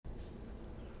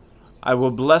I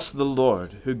will bless the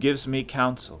Lord, who gives me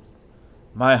counsel.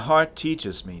 My heart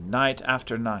teaches me night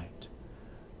after night.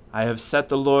 I have set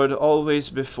the Lord always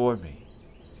before me.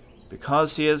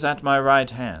 Because he is at my right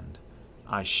hand,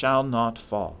 I shall not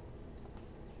fall.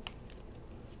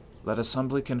 Let us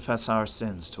humbly confess our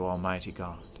sins to Almighty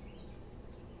God.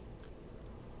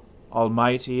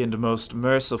 Almighty and most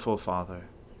merciful Father,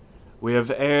 we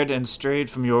have erred and strayed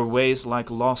from your ways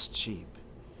like lost sheep.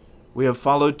 We have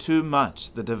followed too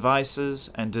much the devices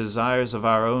and desires of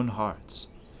our own hearts.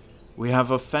 We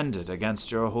have offended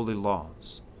against your holy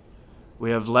laws.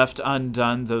 We have left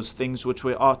undone those things which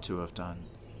we ought to have done,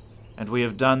 and we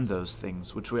have done those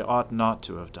things which we ought not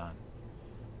to have done.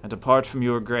 And apart from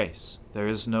your grace, there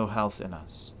is no health in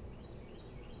us.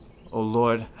 O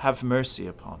Lord, have mercy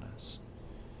upon us.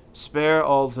 Spare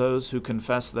all those who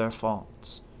confess their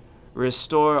faults.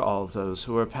 Restore all those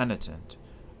who are penitent,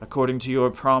 according to your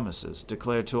promises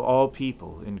declared to all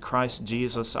people in Christ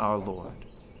Jesus our Lord.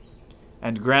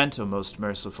 And grant, O most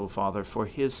merciful Father, for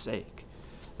his sake,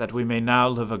 that we may now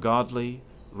live a godly,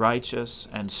 righteous,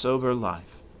 and sober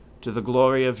life, to the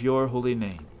glory of your holy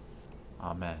name.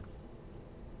 Amen.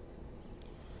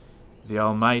 The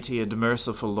Almighty and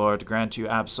merciful Lord grant you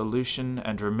absolution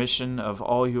and remission of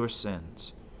all your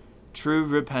sins, true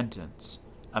repentance,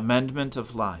 amendment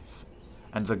of life,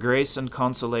 and the grace and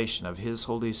consolation of his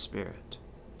Holy Spirit.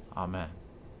 Amen.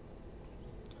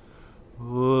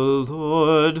 O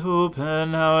Lord,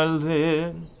 open our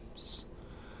lips,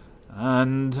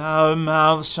 and our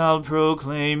mouth shall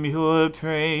proclaim your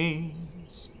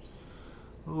praise.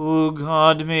 O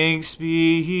God, make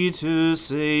speed to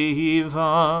save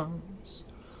us.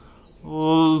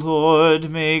 O Lord,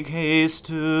 make haste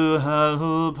to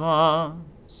help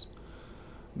us.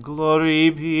 Glory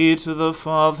be to the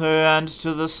Father, and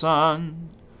to the Son,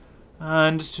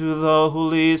 and to the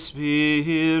Holy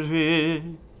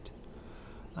Spirit,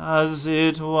 as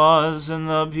it was in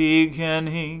the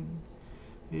beginning,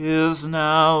 is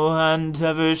now, and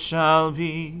ever shall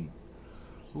be,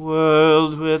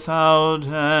 world without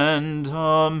end.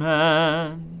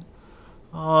 Amen.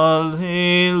 Alleluia.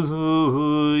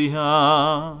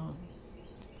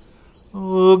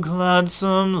 O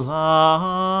gladsome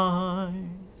light,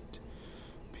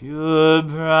 pure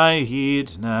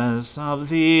brightness of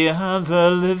the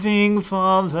ever-living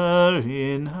Father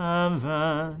in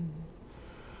heaven,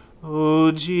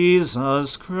 O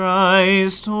Jesus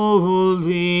Christ,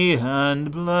 holy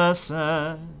and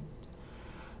blessed,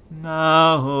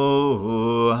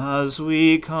 now as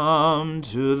we come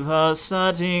to the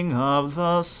setting of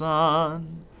the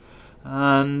sun,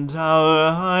 and our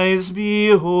eyes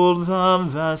behold the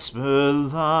vesper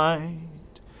light,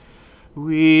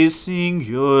 we sing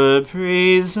your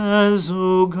praises,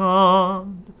 O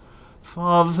God,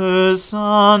 Father,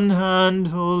 Son, and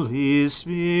Holy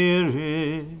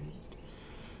Spirit.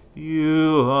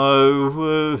 You are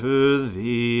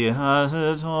worthy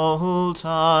at all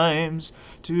times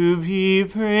to be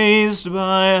praised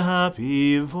by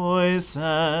happy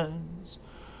voices,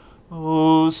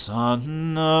 O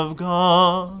Son of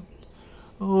God,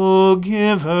 O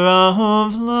Giver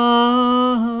of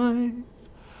life,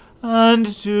 and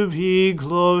to be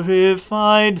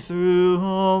glorified through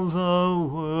all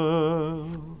the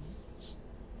worlds.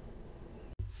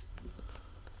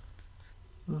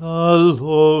 The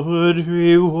Lord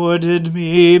rewarded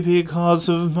me because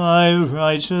of my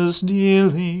righteous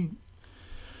dealing.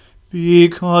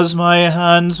 Because my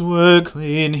hands were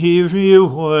clean, he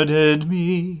rewarded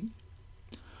me.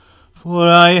 For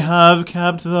I have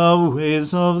kept the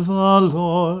ways of the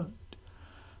Lord,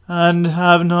 and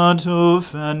have not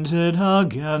offended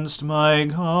against my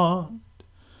God.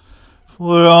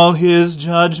 For all his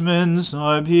judgments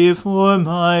are before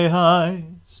my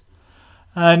eyes,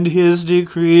 and his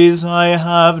decrees I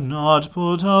have not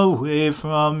put away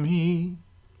from me.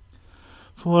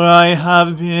 For I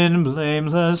have been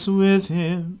blameless with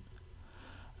him,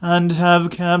 and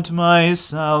have kept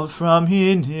myself from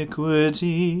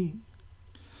iniquity.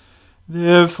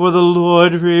 Therefore the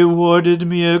Lord rewarded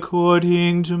me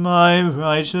according to my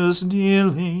righteous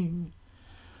dealing,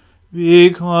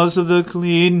 because of the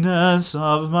cleanness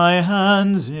of my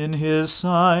hands in his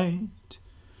sight.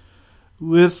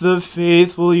 With the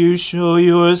faithful you show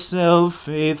yourself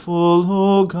faithful,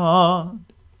 O God.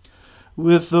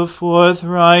 With the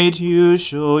forthright you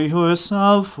show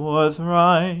yourself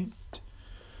forthright.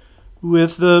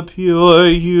 With the pure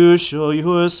you show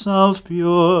yourself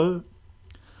pure.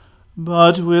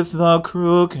 But with the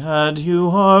crooked you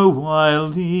are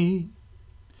wily.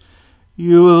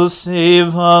 You will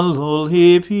save a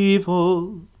lowly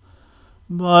people,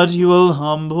 but you will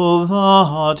humble the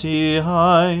haughty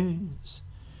eyes.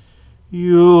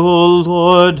 You, O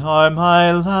Lord, are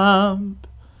my lamp.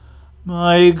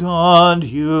 My God,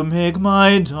 you make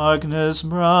my darkness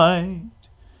bright.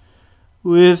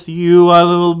 With you I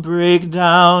will break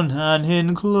down an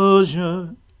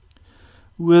enclosure.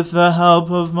 With the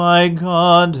help of my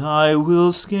God I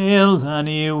will scale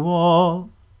any wall.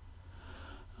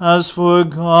 As for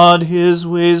God, his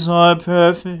ways are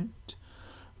perfect.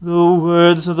 The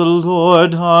words of the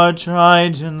Lord are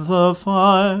tried in the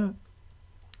fire.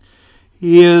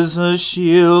 He is a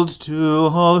shield to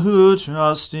all who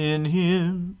trust in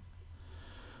him.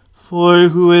 For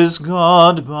who is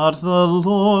God but the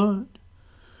Lord?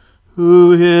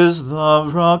 Who is the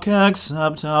rock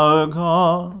except our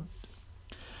God?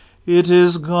 It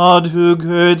is God who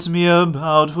girds me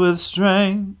about with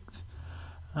strength,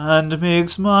 and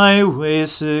makes my way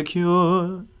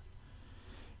secure.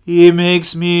 He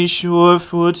makes me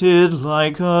sure-footed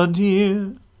like a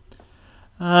deer,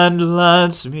 and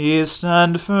lets me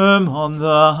stand firm on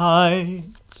the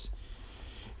heights.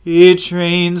 He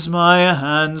trains my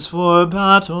hands for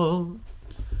battle,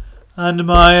 and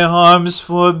my arms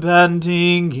for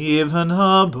bending even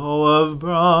a bow of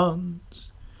bronze.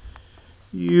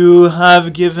 You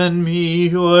have given me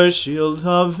your shield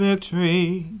of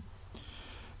victory.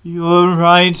 Your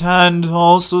right hand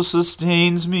also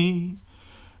sustains me.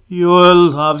 Your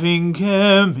loving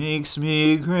care makes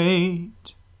me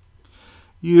great.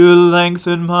 You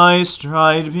lengthen my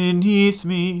stride beneath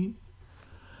me,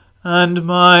 and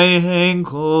my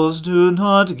ankles do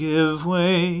not give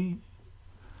way.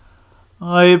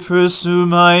 I pursue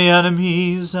my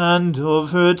enemies and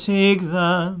overtake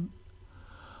them.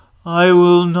 I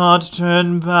will not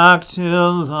turn back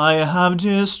till I have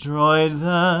destroyed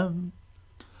them.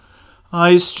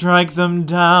 I strike them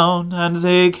down, and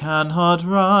they cannot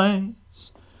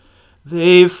rise.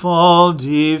 They fall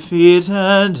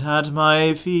defeated at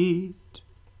my feet.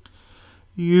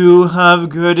 You have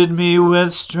girded me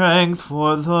with strength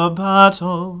for the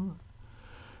battle.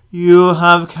 You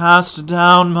have cast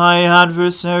down my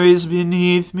adversaries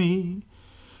beneath me.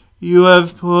 You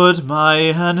have put my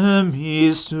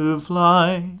enemies to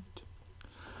flight.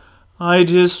 I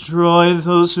destroy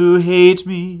those who hate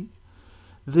me.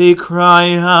 They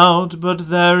cry out, but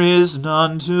there is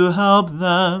none to help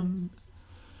them.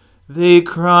 They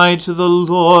cry to the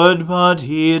Lord, but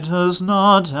he does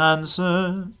not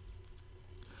answer.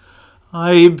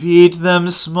 I beat them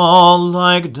small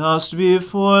like dust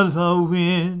before the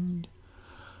wind.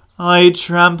 I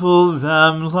trample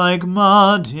them like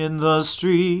mud in the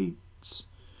streets.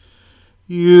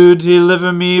 You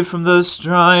deliver me from the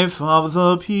strife of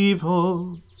the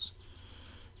peoples.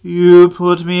 You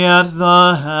put me at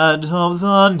the head of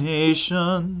the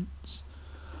nations.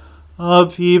 A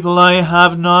people I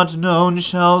have not known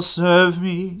shall serve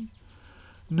me.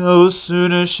 No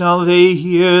sooner shall they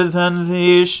hear than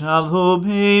they shall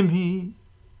obey me.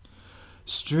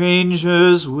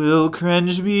 Strangers will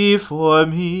cringe before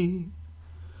me.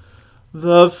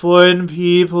 The foreign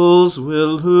peoples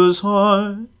will lose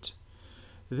heart.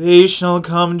 They shall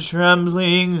come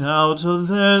trembling out of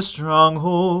their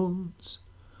strongholds.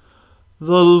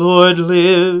 The Lord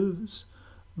lives.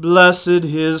 Blessed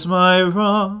is my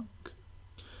rock.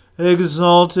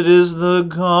 Exalted is the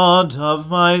God of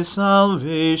my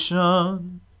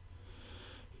salvation.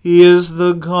 He is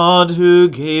the God who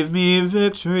gave me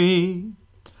victory,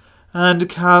 and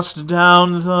cast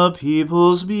down the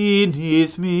peoples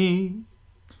beneath me.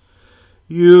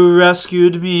 You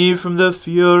rescued me from the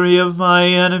fury of my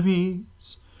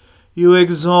enemies. You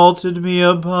exalted me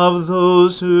above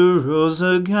those who rose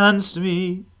against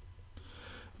me.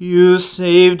 You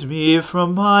saved me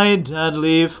from my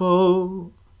deadly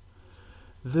foe.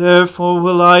 Therefore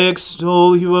will I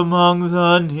extol you among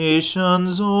the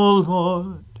nations, O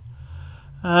Lord,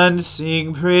 and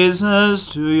sing praises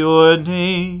to your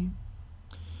name.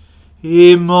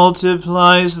 He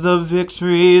multiplies the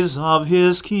victories of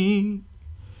his king.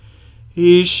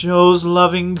 He shows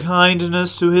loving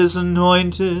kindness to his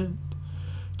anointed,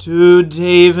 to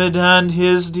David and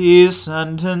his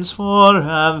descendants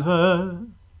forever.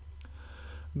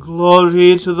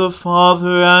 Glory to the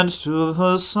Father and to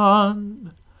the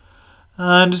Son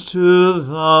and to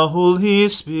the Holy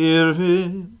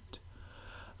Spirit,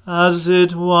 as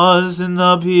it was in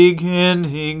the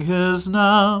beginning, is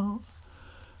now,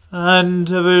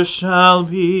 and ever shall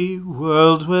be,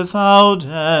 world without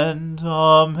end.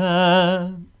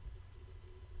 Amen.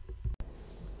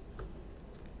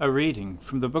 A reading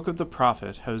from the book of the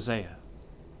prophet Hosea.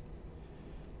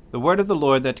 The word of the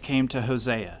Lord that came to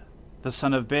Hosea, the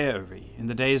son of Beeri, in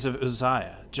the days of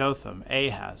Uzziah, Jotham,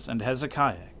 Ahaz, and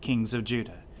Hezekiah, kings of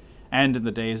Judah, and in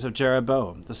the days of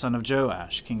Jeroboam, the son of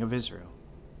Joash, king of Israel.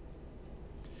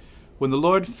 When the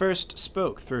Lord first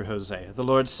spoke through Hosea, the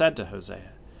Lord said to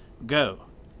Hosea, "Go,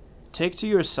 take to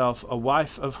yourself a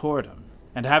wife of whoredom,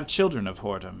 and have children of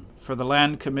whoredom, for the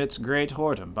land commits great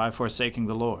whoredom by forsaking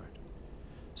the Lord."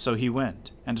 So he went,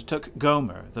 and took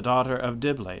Gomer, the daughter of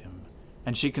Diblaim,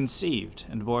 and she conceived,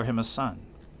 and bore him a son.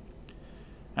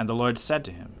 And the Lord said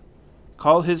to him,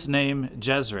 "Call his name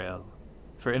Jezreel,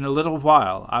 for in a little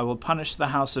while I will punish the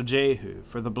house of Jehu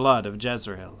for the blood of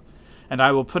Jezreel, and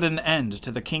I will put an end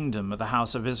to the kingdom of the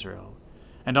house of Israel.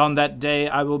 And on that day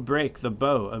I will break the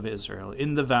bow of Israel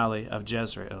in the valley of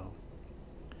Jezreel."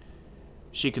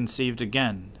 She conceived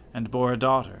again, and bore a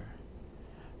daughter.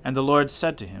 And the Lord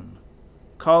said to him,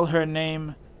 "Call her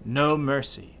name No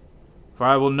Mercy, for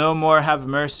I will no more have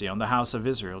mercy on the house of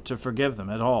Israel to forgive them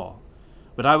at all,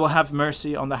 but I will have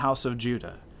mercy on the house of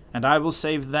Judah, and I will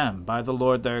save them by the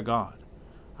Lord their God.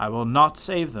 I will not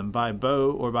save them by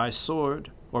bow or by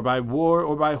sword, or by war,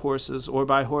 or by horses, or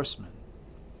by horsemen."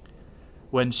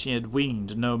 When she had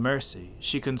weaned No Mercy,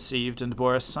 she conceived and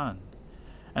bore a son.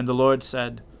 And the Lord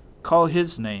said, "Call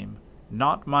his name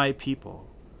Not My People,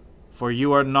 for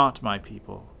you are not my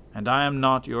people, and I am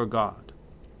not your God.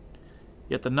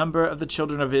 Yet the number of the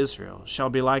children of Israel shall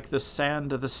be like the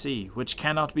sand of the sea, which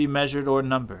cannot be measured or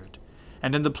numbered.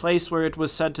 And in the place where it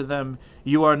was said to them,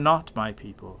 'You are not my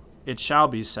people,' it shall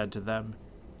be said to them,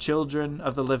 'Children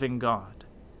of the living God.'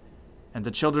 And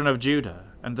the children of Judah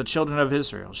and the children of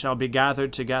Israel shall be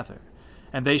gathered together,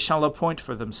 and they shall appoint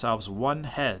for themselves one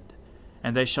head,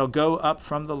 and they shall go up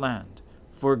from the land,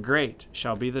 for great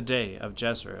shall be the day of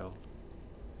Jezreel."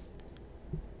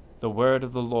 The word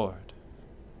of the Lord.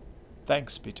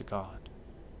 Thanks be to God.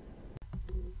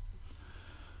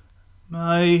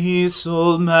 My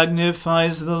soul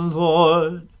magnifies the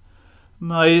Lord.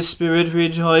 My spirit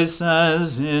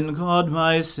rejoices in God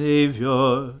my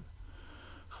Saviour.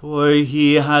 For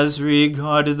he has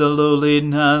regarded the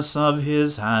lowliness of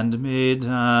his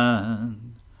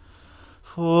handmaiden.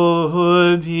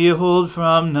 For behold,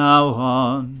 from now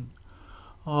on,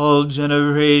 all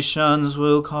generations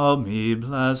will call me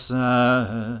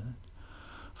blessed.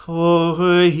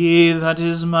 For he that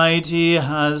is mighty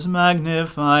has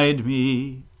magnified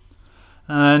me,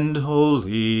 and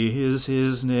holy is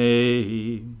his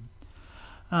name.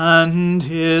 And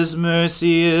his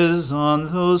mercy is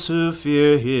on those who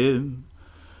fear him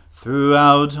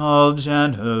throughout all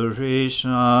generations.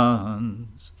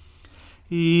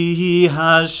 He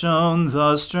has shown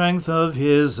the strength of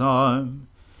his arm.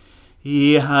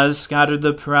 He has scattered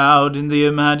the proud in the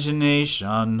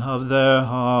imagination of their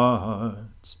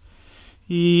hearts.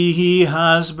 He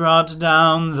has brought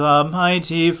down the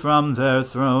mighty from their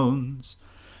thrones,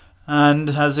 and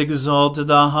has exalted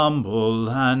the humble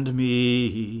and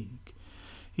meek.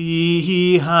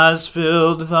 He has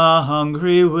filled the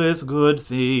hungry with good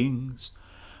things,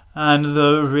 and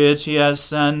the rich he has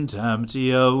sent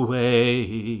empty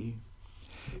away.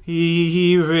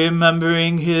 He,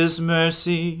 remembering his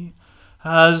mercy,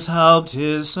 has helped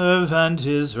his servant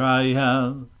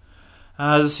Israel,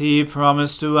 as he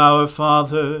promised to our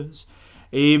fathers,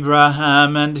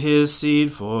 Abraham and his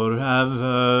seed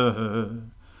forever.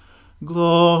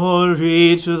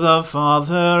 Glory to the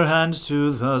Father, and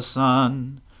to the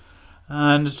Son,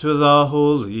 and to the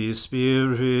Holy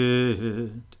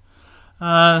Spirit,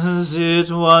 as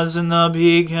it was in the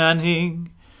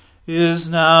beginning, is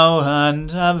now,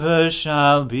 and ever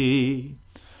shall be,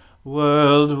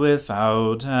 world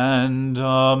without end.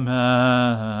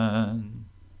 Amen.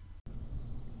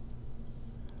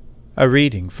 A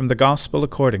reading from the Gospel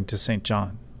according to St.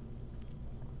 John.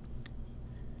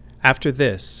 After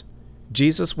this,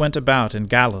 Jesus went about in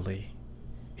Galilee.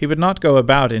 He would not go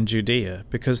about in Judea,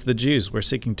 because the Jews were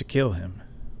seeking to kill him.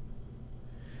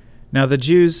 Now the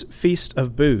Jews' feast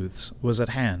of booths was at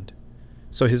hand.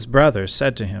 So his brothers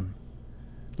said to him,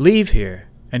 "Leave here,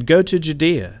 and go to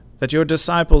Judea, that your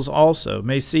disciples also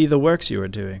may see the works you are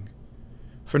doing.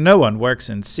 For no one works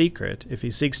in secret if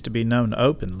he seeks to be known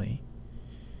openly.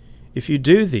 If you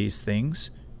do these things,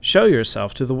 show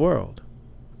yourself to the world."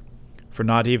 For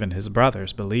not even his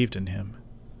brothers believed in him.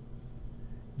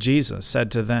 Jesus said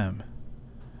to them,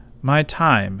 "My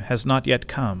time has not yet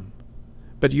come,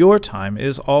 but your time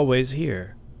is always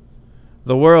here.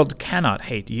 The world cannot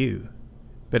hate you,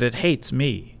 but it hates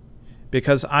me,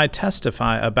 because I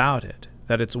testify about it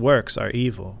that its works are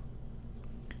evil.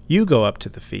 You go up to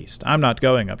the feast. I'm not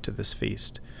going up to this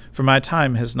feast, for my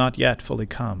time has not yet fully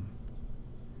come."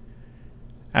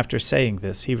 After saying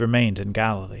this, he remained in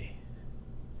Galilee.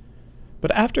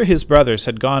 But after his brothers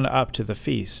had gone up to the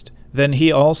feast, then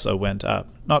he also went up,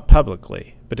 not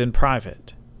publicly, but in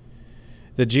private.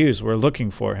 The Jews were looking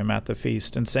for him at the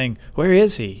feast, and saying, "Where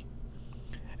is he?"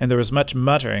 and there was much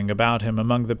muttering about him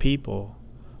among the people,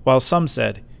 while some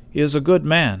said, "He is a good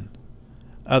man."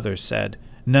 Others said,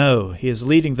 "No, he is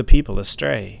leading the people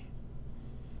astray."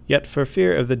 Yet for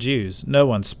fear of the Jews no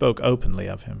one spoke openly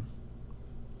of him.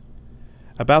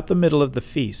 About the middle of the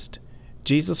feast,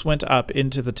 Jesus went up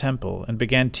into the temple and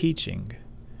began teaching.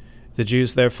 The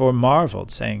Jews therefore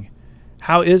marveled, saying,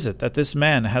 "How is it that this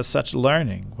man has such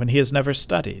learning when he has never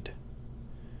studied?"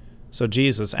 So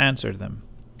Jesus answered them,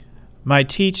 "My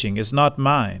teaching is not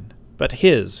mine, but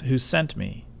his who sent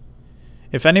me.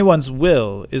 If anyone's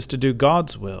will is to do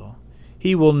God's will,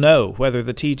 he will know whether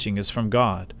the teaching is from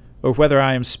God, or whether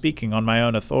I am speaking on my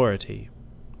own authority.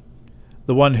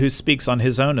 The one who speaks on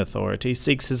his own authority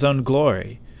seeks his own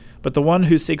glory, but the one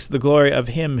who seeks the glory of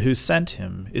him who sent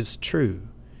him is true,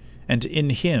 and in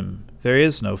him there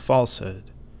is no falsehood.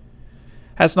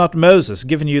 Has not Moses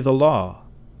given you the law?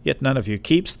 Yet none of you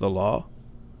keeps the law.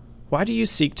 Why do you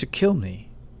seek to kill me?"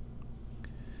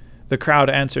 The crowd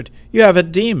answered, "You have a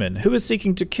demon. Who is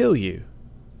seeking to kill you?"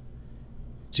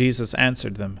 Jesus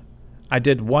answered them, "I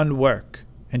did one work,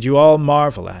 and you all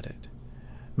marvel at it.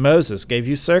 Moses gave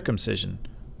you circumcision,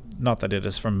 not that it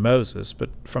is from Moses, but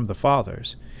from the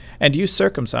fathers, and you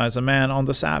circumcise a man on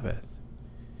the Sabbath.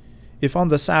 If on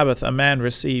the Sabbath a man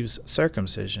receives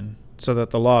circumcision, so that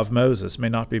the law of Moses may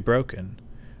not be broken,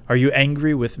 are you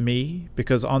angry with me,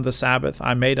 because on the Sabbath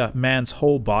I made a man's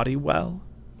whole body well?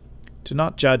 Do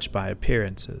not judge by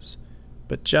appearances,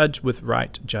 but judge with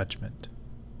right judgment."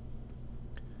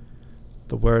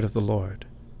 The word of the Lord.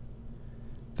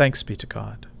 Thanks be to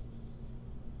God.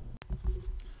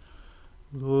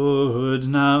 Lord,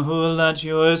 now let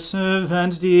your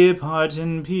servant depart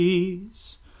in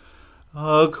peace,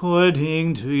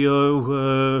 according to your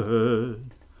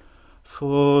word.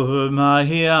 For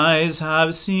my eyes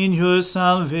have seen your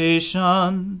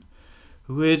salvation,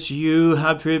 which you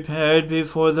have prepared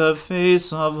before the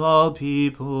face of all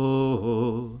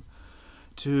people,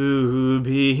 to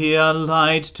be a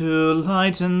light to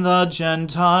lighten the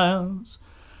Gentiles,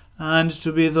 and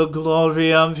to be the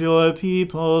glory of your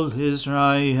people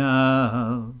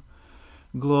Israel.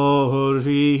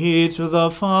 Glory to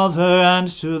the Father, and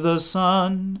to the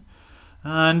Son,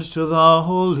 and to the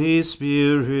Holy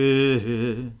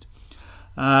Spirit,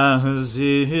 as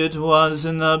it was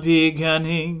in the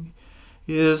beginning,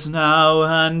 is now,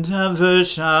 and ever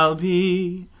shall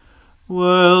be,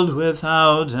 world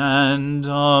without end.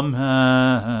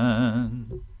 Amen.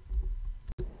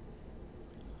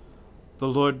 The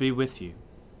Lord be with you.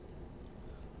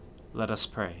 Let us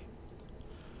pray.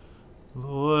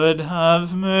 Lord,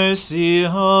 have mercy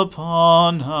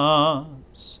upon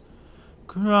us.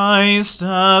 Christ,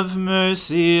 have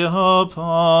mercy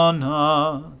upon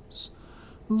us.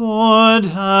 Lord,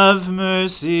 have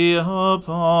mercy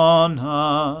upon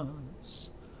us.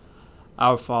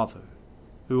 Our Father,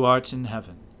 who art in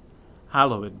heaven,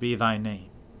 hallowed be thy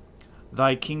name.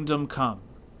 Thy kingdom come,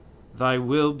 thy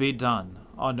will be done,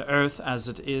 on earth as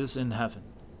it is in heaven.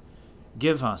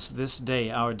 Give us this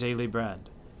day our daily bread,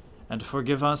 and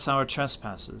forgive us our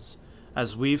trespasses,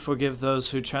 as we forgive those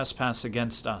who trespass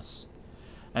against us.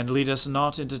 And lead us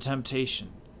not into temptation,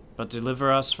 but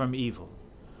deliver us from evil.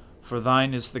 For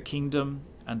thine is the kingdom,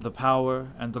 and the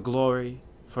power, and the glory,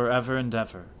 forever and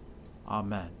ever.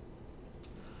 Amen.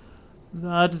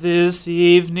 That this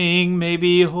evening may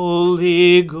be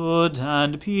holy, good,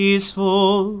 and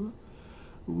peaceful,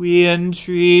 we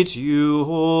entreat you,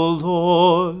 O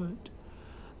Lord,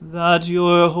 that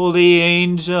your holy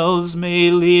angels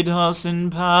may lead us in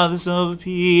paths of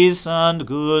peace and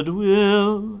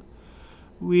goodwill.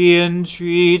 We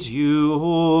entreat you,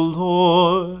 O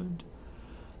Lord,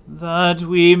 that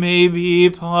we may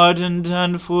be pardoned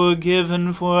and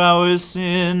forgiven for our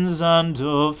sins and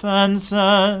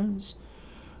offenses.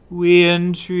 We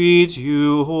entreat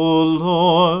you, O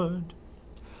Lord,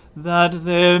 that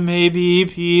there may be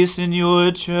peace in your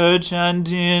church and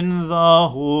in the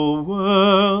whole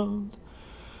world.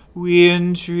 We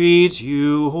entreat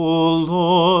you, O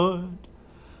Lord,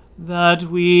 that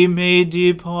we may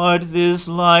depart this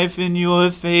life in your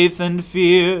faith and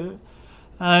fear,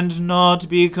 and not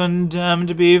be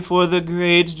condemned before the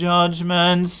great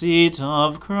judgment seat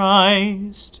of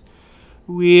Christ.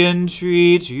 We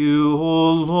entreat you,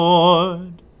 O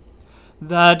Lord,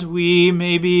 that we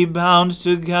may be bound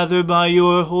together by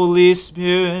your Holy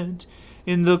Spirit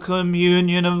in the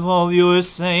communion of all your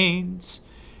saints,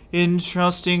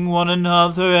 entrusting one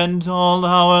another and all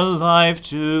our life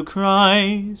to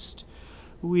Christ.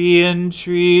 We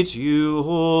entreat you,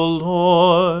 O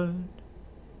Lord.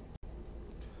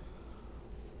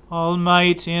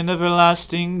 Almighty and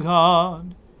everlasting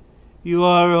God, You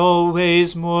are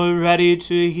always more ready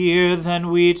to hear than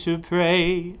we to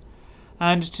pray,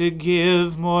 and to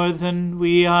give more than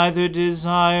we either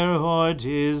desire or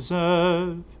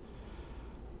deserve.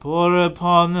 Pour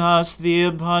upon us the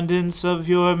abundance of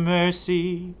your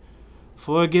mercy,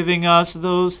 forgiving us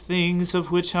those things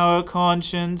of which our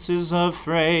conscience is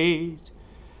afraid,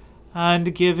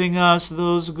 and giving us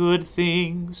those good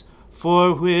things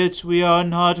for which we are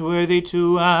not worthy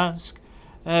to ask,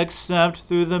 except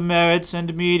through the merits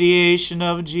and mediation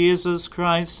of Jesus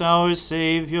Christ our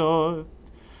Saviour,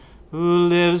 who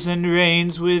lives and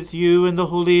reigns with you in the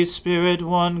Holy Spirit,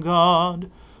 one God,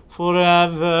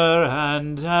 forever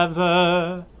and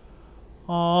ever.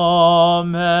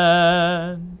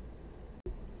 Amen.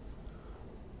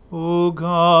 O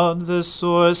God, the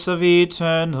source of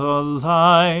eternal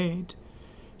light,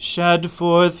 shed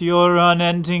forth your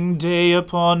unending day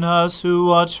upon us who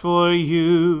watch for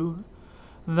you,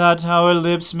 that our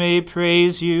lips may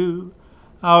praise you,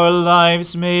 our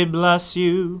lives may bless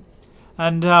you,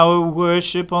 and our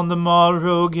worship on the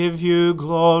morrow give you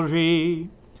glory.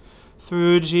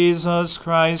 Through Jesus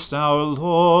Christ our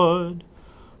Lord.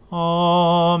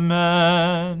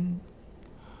 Amen.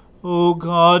 O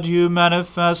God, you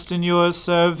manifest in your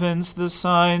servants the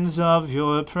signs of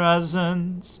your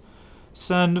presence.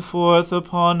 Send forth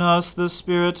upon us the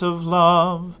Spirit of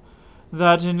love,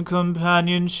 that in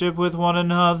companionship with one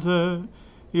another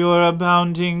your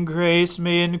abounding grace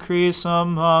may increase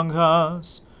among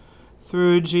us.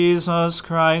 Through Jesus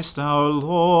Christ our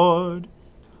Lord.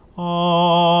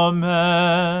 Amen.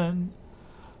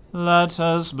 Let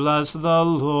us bless the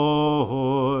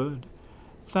Lord.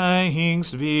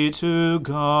 Thanks be to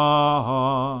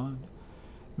God.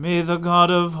 May the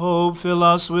God of hope fill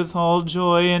us with all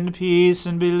joy and peace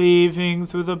in believing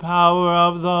through the power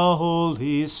of the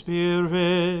Holy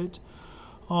Spirit.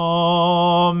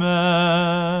 Amen.